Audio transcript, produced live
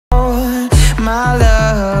my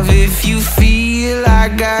love, if you feel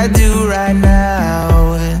like I do right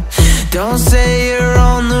now. Don't say you're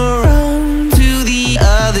on the run to the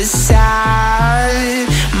other side,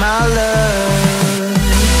 my love.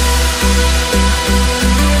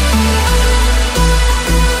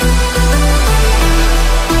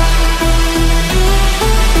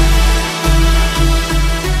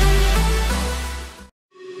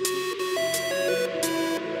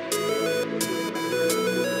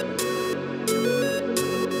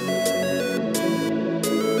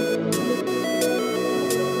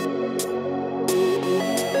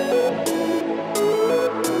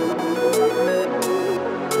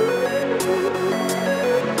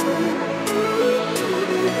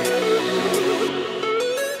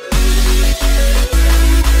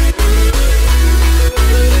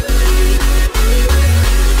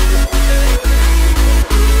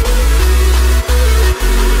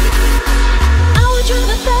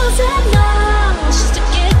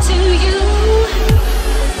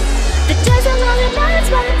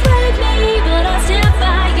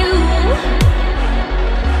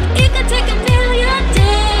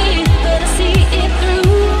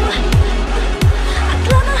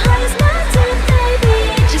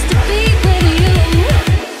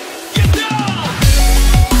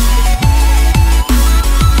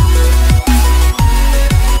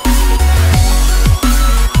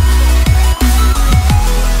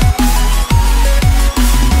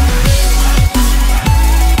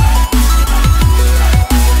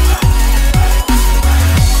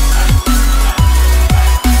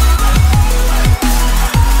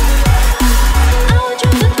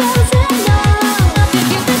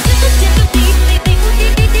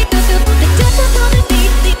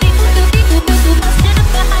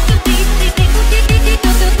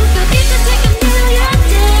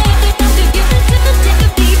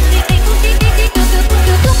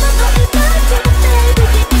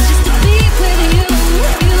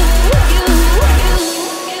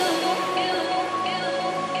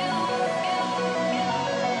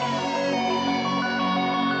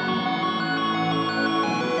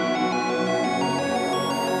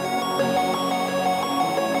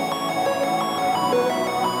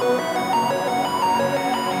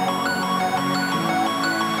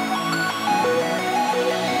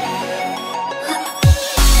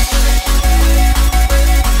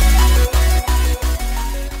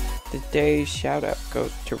 Today's shout out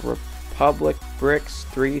goes to Republic Bricks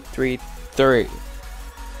 333.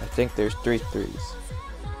 I think there's 3 3s.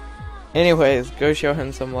 Anyways, go show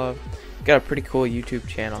him some love. Got a pretty cool YouTube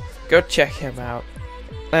channel. Go check him out.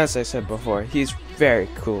 As I said before, he's very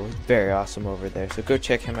cool. He's very awesome over there. So go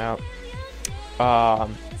check him out.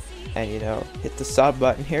 And you know, hit the sub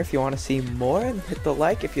button here if you want to see more, and hit the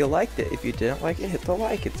like if you liked it. If you didn't like it, hit the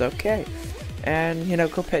like. It's okay. And you know,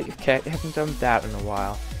 go pet your cat. You haven't done that in a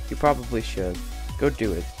while. You probably should. Go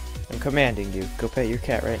do it. I'm commanding you. Go pet your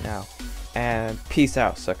cat right now. And peace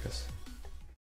out, suckers.